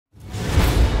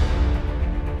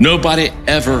Nobody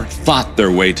ever thought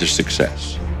their way to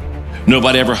success.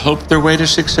 Nobody ever hoped their way to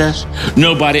success.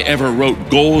 Nobody ever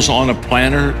wrote goals on a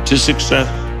planner to success.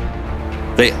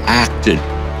 They acted.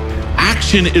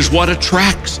 Action is what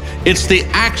attracts. It's the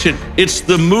action. It's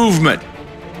the movement.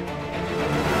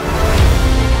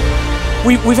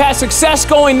 We've had success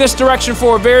going this direction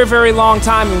for a very, very long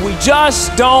time, and we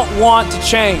just don't want to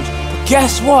change. But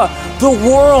guess what? The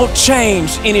world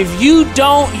changed, and if you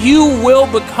don't, you will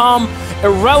become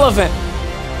irrelevant.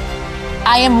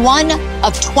 I am one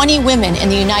of 20 women in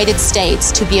the United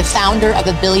States to be a founder of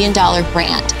a billion-dollar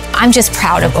brand. I'm just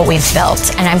proud of what we've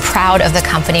built, and I'm proud of the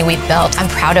company we've built. I'm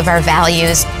proud of our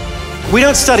values. We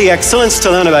don't study excellence to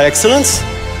learn about excellence.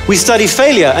 We study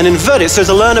failure and invert it. So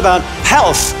to learn about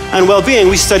health and well-being,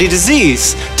 we study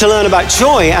disease. To learn about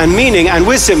joy and meaning and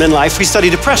wisdom in life, we study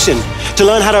depression. To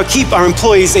learn how to keep our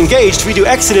employees engaged, we do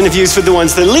exit interviews with the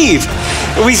ones that leave.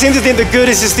 We seem to think that good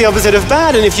is just the opposite of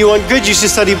bad, and if you want good, you should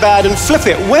study bad and flip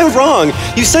it. We're wrong.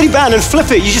 You study bad and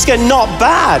flip it, you just get not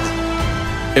bad.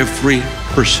 Every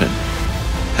person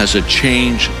has a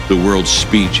change the world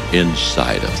speech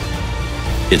inside of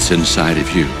them. It's inside of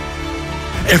you.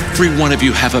 Every one of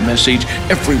you have a message.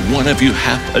 Every one of you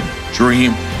have a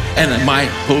dream. And my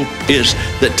hope is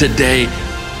that today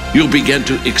you'll begin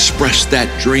to express that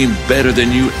dream better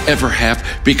than you ever have,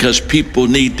 because people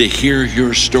need to hear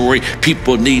your story.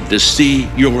 People need to see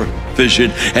your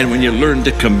vision. And when you learn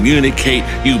to communicate,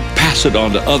 you pass it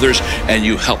on to others, and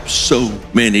you help so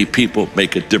many people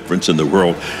make a difference in the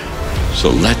world.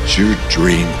 So let your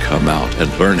dream come out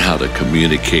and learn how to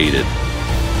communicate it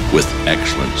with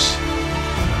excellence.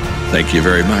 Thank you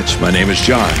very much. My name is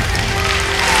John.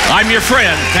 I'm your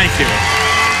friend. Thank you.